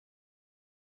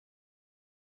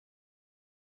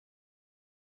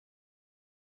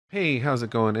Hey, how's it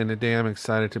going? And today I'm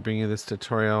excited to bring you this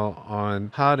tutorial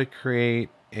on how to create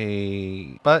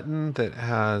a button that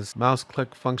has mouse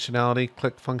click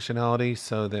functionality,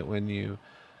 so that when you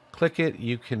click it,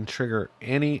 you can trigger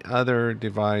any other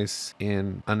device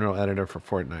in Unreal Editor for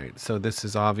Fortnite. So this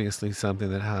is obviously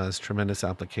something that has tremendous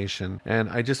application. And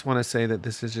I just want to say that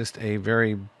this is just a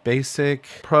very basic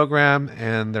program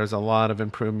and there's a lot of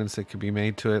improvements that could be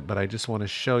made to it, but I just want to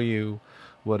show you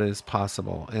what is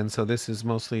possible. And so this is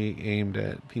mostly aimed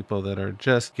at people that are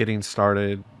just getting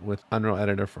started with Unreal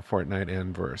Editor for Fortnite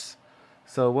and Verse.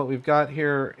 So what we've got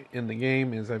here in the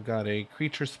game is I've got a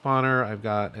creature spawner, I've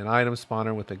got an item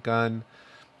spawner with a gun,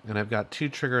 and I've got two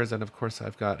triggers, and of course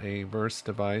I've got a Verse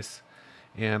device.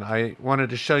 And I wanted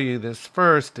to show you this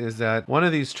first is that one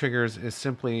of these triggers is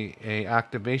simply a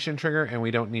activation trigger and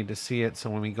we don't need to see it. So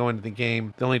when we go into the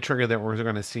game, the only trigger that we're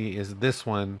going to see is this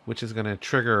one, which is going to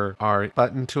trigger our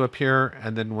button to appear.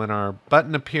 And then when our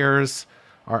button appears,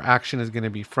 our action is going to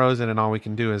be frozen and all we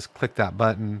can do is click that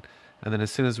button. And then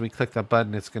as soon as we click that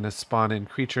button, it's going to spawn in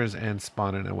creatures and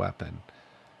spawn in a weapon.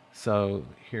 So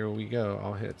here we go.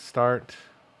 I'll hit start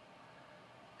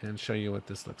and show you what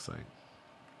this looks like.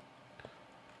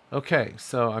 Okay,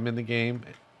 so I'm in the game.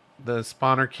 The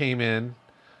spawner came in.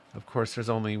 Of course, there's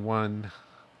only one.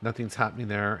 Nothing's happening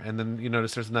there. And then you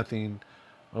notice there's nothing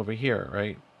over here,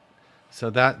 right? So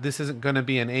that this isn't going to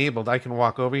be enabled. I can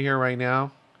walk over here right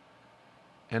now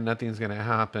and nothing's going to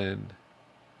happen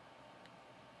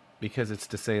because it's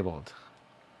disabled.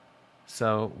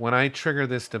 So when I trigger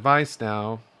this device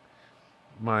now,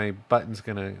 my button's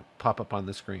going to pop up on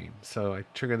the screen. So I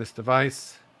trigger this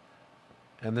device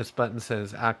and this button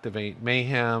says activate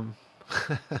mayhem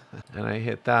and I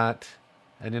hit that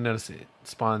and you notice it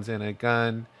spawns in a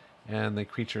gun and the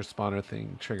creature spawner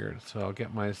thing triggered. So I'll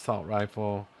get my assault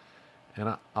rifle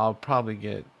and I'll probably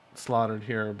get slaughtered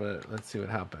here, but let's see what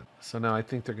happens. So now I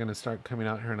think they're going to start coming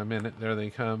out here in a minute. There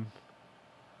they come.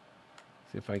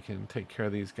 See if I can take care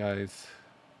of these guys.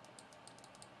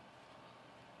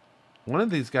 One of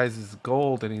these guys is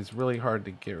gold and he's really hard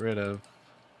to get rid of.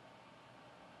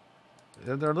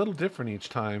 They're a little different each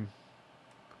time.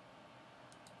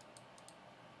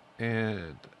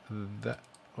 And that,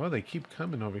 oh, they keep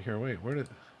coming over here. Wait, where did,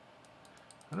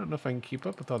 I don't know if I can keep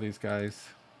up with all these guys.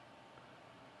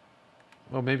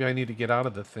 Well, maybe I need to get out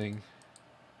of the thing.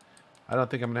 I don't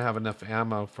think I'm going to have enough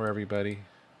ammo for everybody.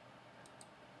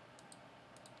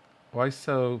 Why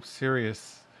so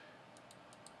serious?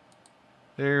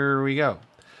 There we go.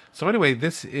 So anyway,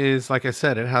 this is, like I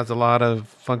said, it has a lot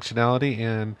of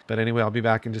functionality, but anyway, I'll be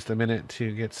back in just a minute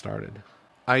to get started.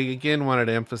 I again wanted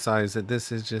to emphasize that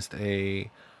this is just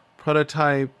a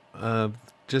prototype of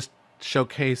just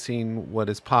showcasing what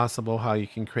is possible, how you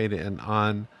can create an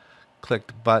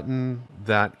on-clicked button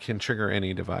that can trigger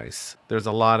any device. There's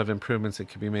a lot of improvements that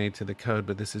can be made to the code,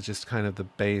 but this is just kind of the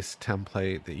base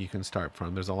template that you can start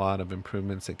from. There's a lot of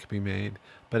improvements that can be made,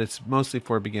 but it's mostly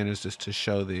for beginners just to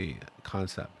show the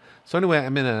concept. So anyway,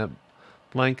 I'm in a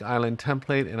blank island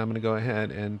template and I'm going to go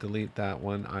ahead and delete that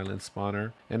one island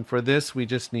spawner. And for this, we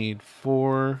just need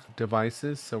 4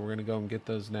 devices. So we're going to go and get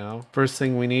those now. First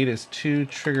thing we need is 2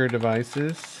 trigger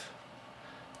devices.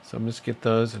 So I'm just get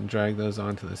those and drag those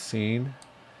onto the scene.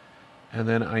 And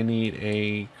then I need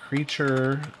a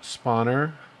creature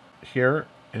spawner here.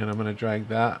 And I'm going to drag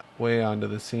that way onto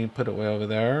the scene, put it way over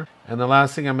there. And the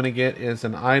last thing I'm going to get is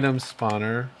an item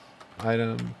spawner.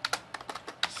 Item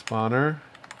spawner.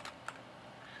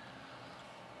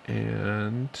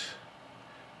 And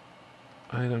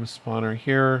item spawner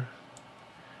here.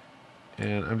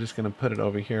 And I'm just going to put it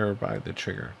over here by the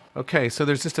trigger. Okay, so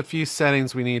there's just a few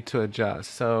settings we need to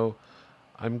adjust. So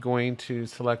I'm going to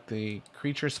select the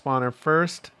creature spawner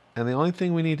first. And the only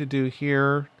thing we need to do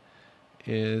here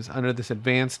is under this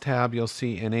advanced tab, you'll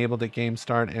see enabled at game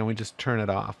start, and we just turn it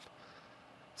off.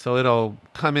 So it'll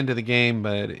come into the game,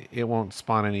 but it won't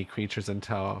spawn any creatures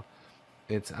until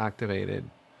it's activated.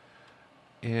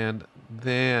 And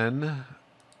then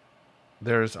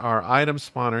there's our item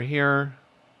spawner here.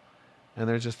 And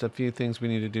there's just a few things we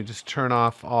need to do. Just turn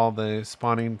off all the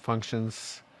spawning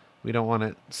functions. We don't want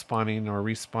it spawning or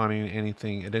respawning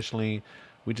anything. Additionally,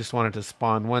 we just want it to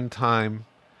spawn one time.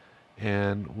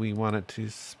 And we want it to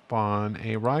spawn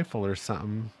a rifle or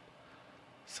something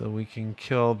so we can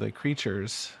kill the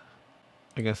creatures.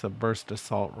 I guess a burst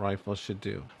assault rifle should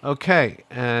do. Okay,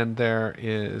 and there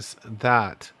is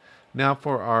that. Now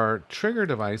for our trigger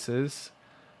devices,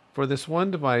 for this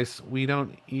one device, we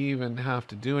don't even have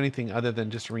to do anything other than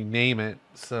just rename it.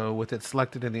 So with it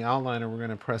selected in the outliner, we're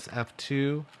going to press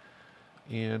F2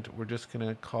 and we're just going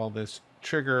to call this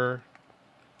trigger.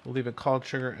 We'll leave it called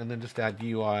trigger and then just add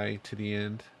UI to the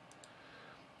end.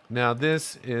 Now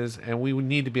this is, and we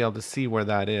need to be able to see where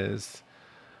that is.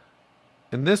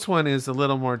 And this one is a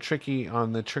little more tricky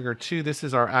on the trigger 2. This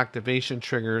is our activation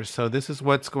trigger. So this is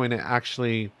what's going to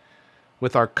actually,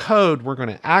 with our code, we're going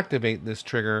to activate this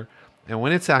trigger. And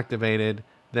when it's activated,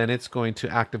 then it's going to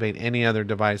activate any other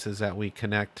devices that we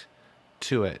connect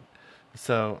to it.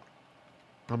 So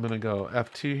I'm going to go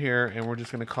F2 here, and we're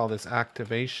just going to call this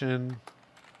activation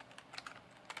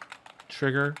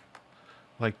trigger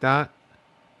like that.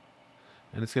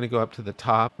 And it's going to go up to the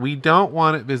top. We don't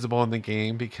want it visible in the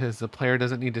game because the player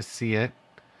doesn't need to see it.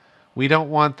 We don't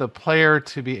want the player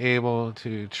to be able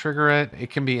to trigger it. It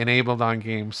can be enabled on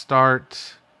game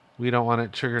start. We don't want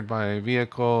it triggered by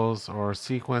vehicles or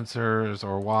sequencers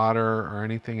or water or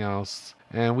anything else.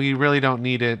 And we really don't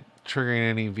need it triggering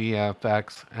any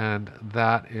VFX, and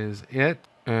that is it.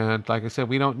 And like I said,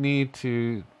 we don't need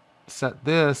to set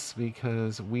this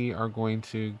because we are going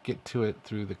to get to it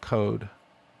through the code.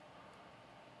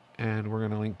 And we're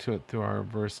going to link to it through our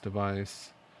verse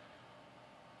device.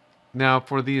 Now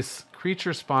for this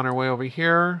creature spawner way over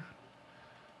here,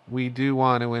 we do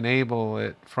want to enable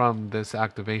it from this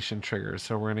activation trigger.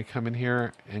 So we're going to come in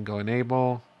here and go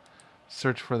enable,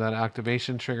 search for that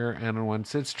activation trigger, and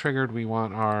once it's triggered, we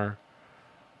want our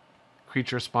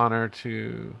creature spawner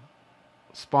to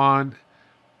spawn.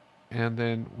 And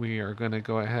then we are going to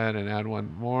go ahead and add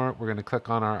one more. We're going to click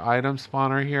on our item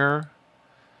spawner here.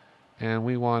 And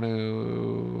we want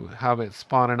to have it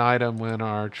spawn an item when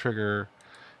our trigger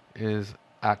is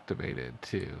activated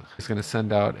too. It's going to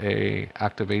send out a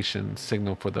activation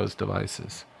signal for those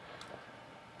devices.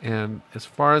 And as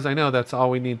far as I know, that's all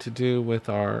we need to do with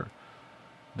our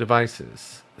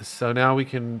devices. So now we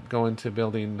can go into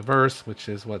building the verse, which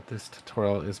is what this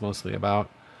tutorial is mostly about.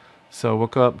 So we'll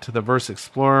go up to the Verse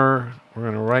Explorer. We're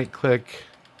going to right click,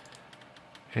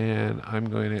 and I'm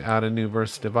going to add a new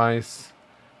verse device.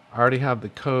 I already have the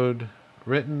code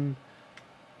written,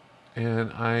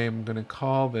 and I am going to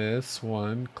call this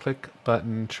one click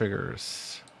button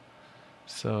triggers.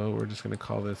 So we're just going to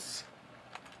call this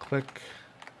click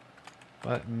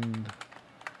button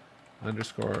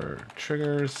underscore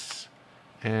triggers,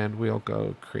 and we'll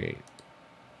go create.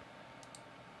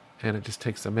 And it just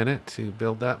takes a minute to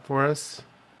build that for us.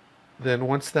 Then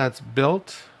once that's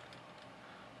built,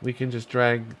 we can just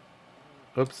drag,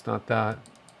 oops, not that,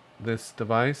 this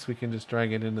device, we can just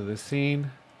drag it into the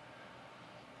scene.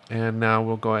 And now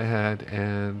we'll go ahead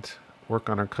and work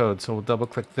on our code. So we'll double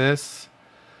click this.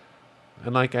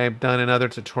 And like I've done in other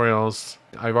tutorials,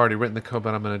 I've already written the code,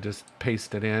 but I'm going to just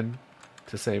paste it in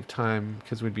to save time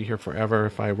because we'd be here forever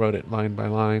if I wrote it line by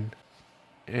line.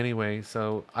 Anyway,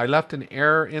 so I left an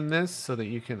error in this so that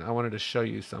you can, I wanted to show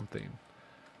you something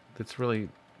that's really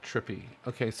trippy.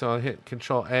 Okay, so I'll hit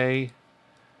Control A,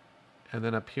 and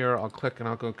then up here I'll click and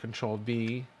I'll go Control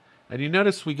V. And you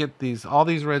notice we get these, all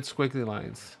these red squiggly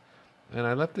lines. And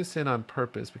I left this in on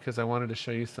purpose because I wanted to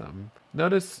show you something.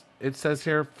 Notice it says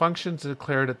here, functions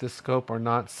declared at this scope are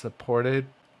not supported.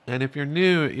 And if you're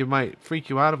new, it might freak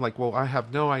you out of like, well, I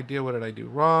have no idea, what did I do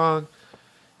wrong?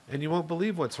 And you won't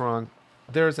believe what's wrong.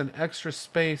 There's an extra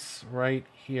space right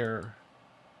here.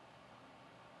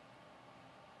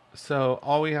 So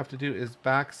all we have to do is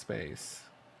backspace,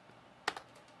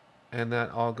 and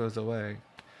that all goes away.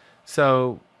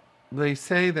 So they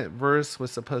say that verse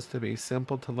was supposed to be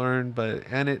simple to learn,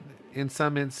 and it in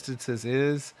some instances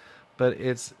is, but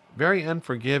it's very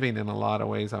unforgiving in a lot of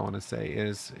ways. I want to say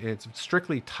it's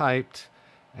strictly typed,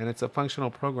 and it's a functional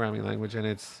programming language,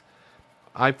 and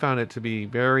I found it to be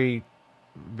very,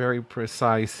 very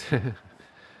precise.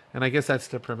 And I guess that's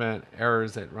to prevent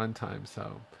errors at runtime.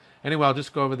 So anyway, I'll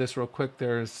just go over this real quick.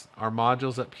 There's our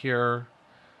modules up here.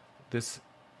 This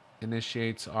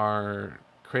initiates our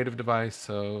creative device.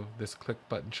 So this click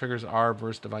button triggers our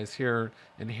verse device here,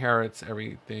 inherits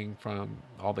everything from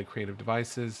all the creative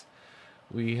devices.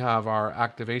 We have our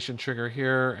activation trigger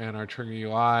here and our trigger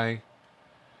UI.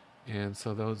 And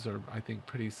so those are, I think,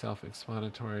 pretty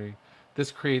self-explanatory.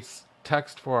 This creates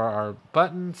text for our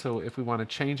button. So if we want to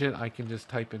change it, I can just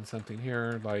type in something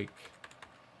here like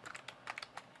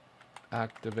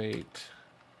activate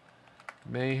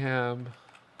mayhem.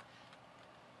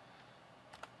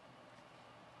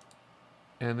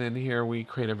 And then here we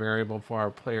create a variable for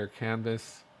our player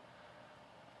canvas.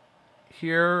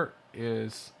 Here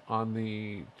is on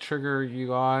the trigger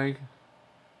UI,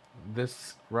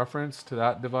 this reference to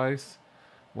that device.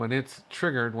 When it's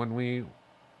triggered, when we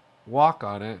walk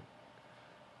on it,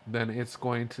 then it's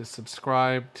going to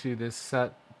subscribe to this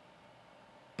set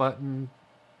button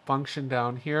function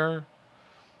down here.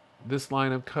 This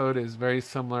line of code is very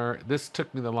similar. This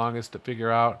took me the longest to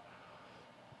figure out,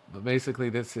 But basically,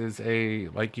 this is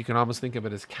like you can almost think of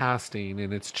it as casting,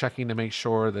 and it's checking to make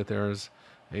sure that there's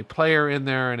a player in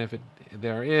there, and if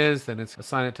there is, then it's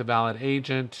assign it to valid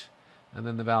agent, and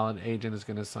then the valid agent is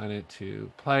going to assign it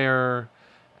to player,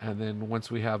 and then once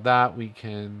we have that, we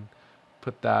can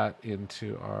put that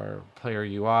into our player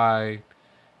UI,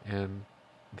 and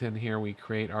then here we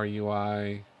create our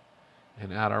UI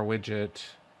and add our widget,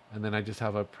 and then I just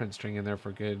have a print string in there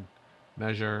for good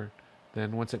measure.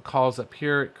 Then once it calls up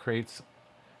here, it creates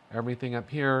everything up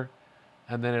here,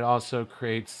 and then it also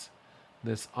creates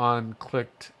this on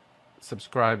clicked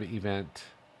subscribe event.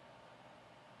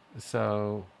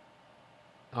 So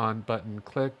on button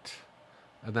clicked,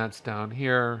 and that's down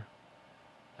here,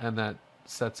 and that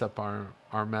sets up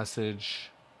our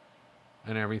message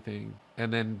and everything.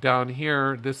 And then down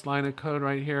here, this line of code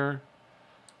right here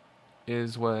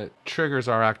is what triggers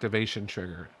our activation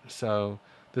trigger. So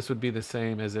this would be the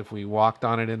same as if we walked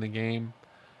on it in the game,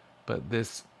 but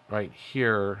this right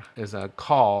here is a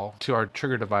call to our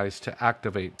trigger device to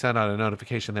activate, send out a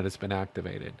notification that it's been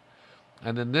activated.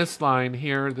 And then this line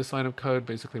here, this line of code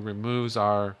basically removes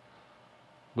our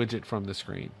widget from the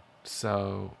screen.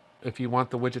 So if you want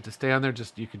the widget to stay on there,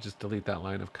 you could just delete that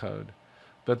line of code.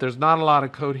 But there's not a lot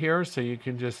of code here, so you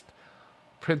can just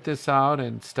print this out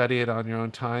and study it on your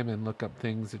own time and look up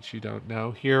things that you don't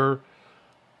know. Here,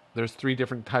 there's 3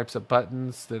 different types of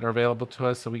buttons that are available to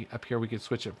us. So up here we could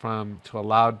switch it to a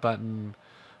loud button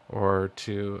or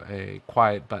to a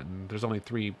quiet button. There's only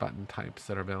 3 button types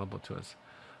that are available to us.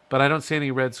 But I don't see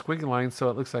any red squiggly lines, so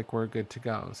it looks like we're good to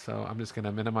go. So I'm just going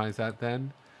to minimize that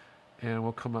then. And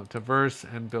we'll come up to verse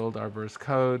and build our verse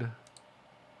code.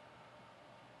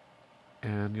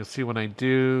 And you'll see when I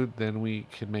do, then we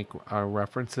can make our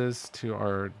references to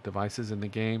our devices in the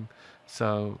game.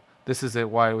 So this is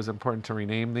why it was important to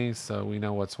rename these so we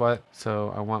know what's what.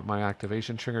 So I want my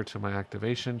activation trigger to my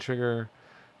activation trigger,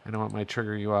 and I want my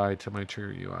trigger UI to my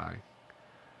trigger UI.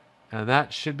 And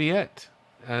that should be it.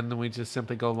 And then we just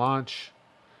simply go launch,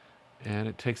 and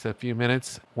it takes a few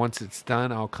minutes. Once it's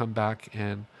done, I'll come back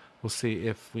and we'll see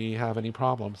if we have any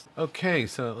problems. Okay,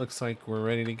 so it looks like we're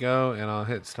ready to go, and I'll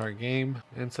hit start game.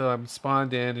 And so I'm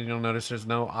spawned in, and you'll notice there's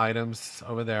no items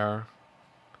over there.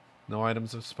 No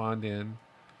items have spawned in.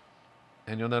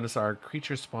 And you'll notice our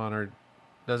creature spawner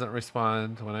doesn't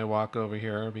respond when I walk over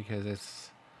here because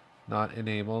it's not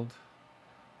enabled.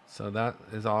 So that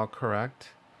is all correct.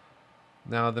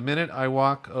 Now the minute I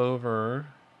walk over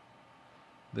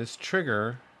this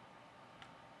trigger,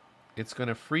 it's going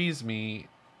to freeze me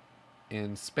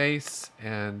in space,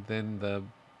 and then the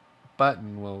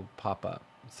button will pop up.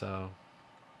 So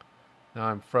now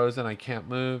I'm frozen, I can't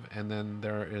move, and then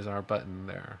there is our button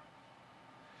there.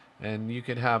 And you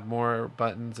could have more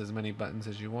buttons, as many buttons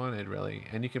as you wanted, really.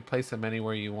 And you could place them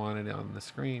anywhere you wanted on the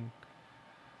screen.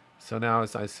 So now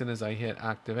as soon as I hit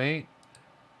activate,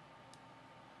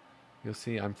 you'll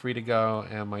see I'm free to go,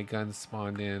 and my gun's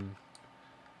spawned in.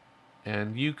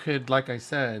 And you could, like I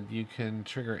said, you can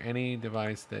trigger any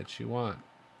device that you want.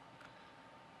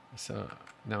 So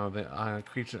now the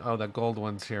creature, the gold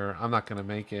one's here. I'm not going to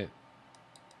make it.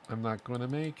 I'm not going to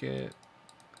make it.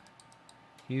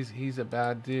 He's a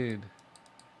bad dude.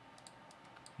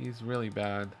 He's really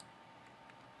bad.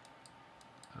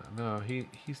 No,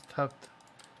 he's tough.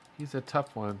 He's a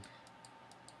tough one.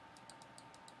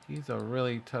 He's a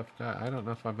really tough guy. I don't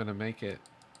know if I'm going to make it.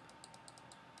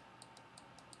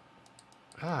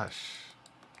 Gosh.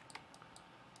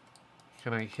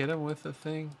 Can I hit him with the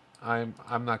thing? I'm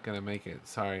not gonna make it.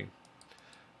 Sorry.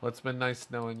 Well, it's been nice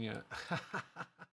knowing you.